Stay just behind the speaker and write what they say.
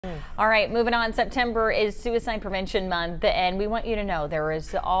All right, moving on. September is Suicide Prevention Month, and we want you to know there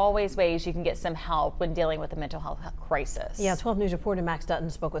is always ways you can get some help when dealing with a mental health crisis. Yeah, 12 News reporter Max Dutton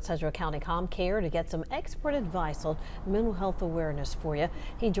spoke with Sedgwick County ComCare to get some expert advice on mental health awareness for you.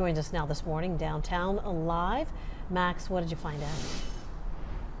 He joins us now this morning downtown live. Max, what did you find out?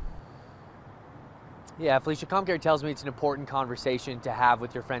 Yeah, Felicia, ComCare tells me it's an important conversation to have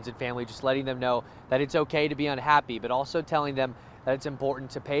with your friends and family, just letting them know that it's okay to be unhappy, but also telling them that it's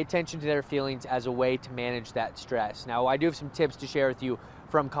important to pay attention to their feelings as a way to manage that stress. Now, I do have some tips to share with you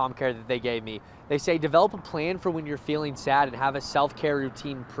from ComCare that they gave me. They say develop a plan for when you're feeling sad and have a self-care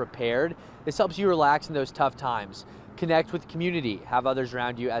routine prepared. This helps you relax in those tough times. Connect with community, have others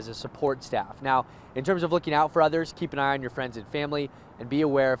around you as a support staff. Now, in terms of looking out for others, keep an eye on your friends and family and be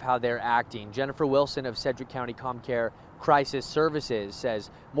aware of how they're acting. Jennifer Wilson of Sedgwick County ComCare Crisis Services says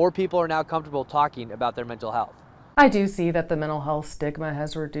more people are now comfortable talking about their mental health. I do see that the mental health stigma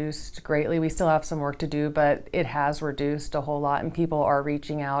has reduced greatly. We still have some work to do, but it has reduced a whole lot, and people are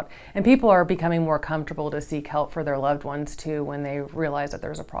reaching out, and people are becoming more comfortable to seek help for their loved ones too when they realize that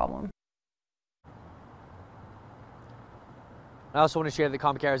there's a problem. I also want to share that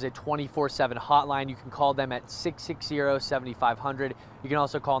ComCare has a 24/7 hotline. You can call them at 660-7500. You can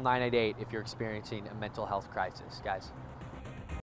also call 988 if you're experiencing a mental health crisis, guys.